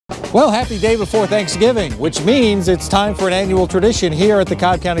Well, happy day before Thanksgiving, which means it's time for an annual tradition here at the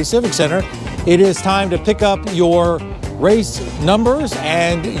Cobb County Civic Center. It is time to pick up your race numbers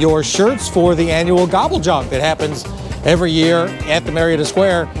and your shirts for the annual Gobble Jog that happens every year at the Marietta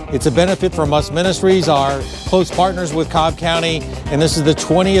Square. It's a benefit from us ministries, our close partners with Cobb County, and this is the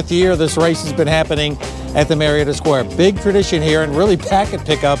 20th year this race has been happening at the Marietta Square. Big tradition here, and really packet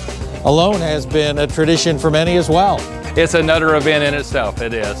pickup alone has been a tradition for many as well. It's another event in itself,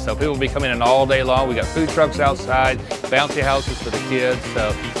 it is. So people will be coming in all day long. We got food trucks outside, bouncy houses for the kids.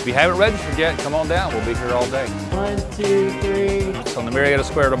 So if you haven't registered yet, come on down. We'll be here all day. 1, 2, 3. So on the Marietta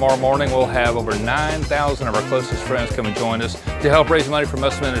Square tomorrow morning, we'll have over 9,000 of our closest friends come and join us to help raise money from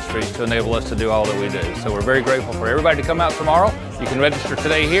us ministries to enable us to do all that we do. So we're very grateful for everybody to come out tomorrow. You can register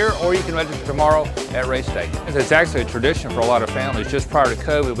today here, or you can register tomorrow at race day. It's actually a tradition for a lot of families. Just prior to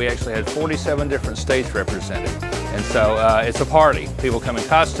COVID, we actually had 47 different states represented. And so it's a party. People come in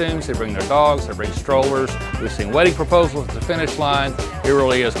costumes, they bring their dogs, they bring strollers. We've seen wedding proposals at the finish line. It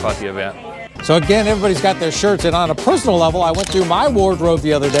really is quite the event. So again, everybody's got their shirts, and on a personal level, I went through my wardrobe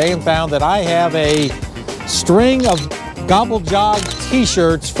the other day and found that I have a string of Gobble Jog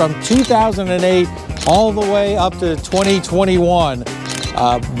t-shirts from 2008 all the way up to 2021.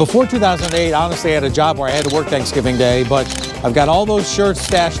 Before 2008, honestly, I had a job where I had to work Thanksgiving Day, but I've got all those shirts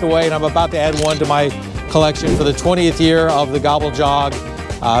stashed away, and I'm about to add one to my collection for the 20th year of the Gobble Jog,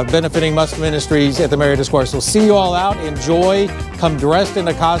 benefiting Must Ministries at the Marietta Square. So see you all out, enjoy, come dressed in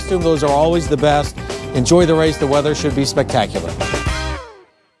a costume, those are always the best. Enjoy the race, the weather should be spectacular.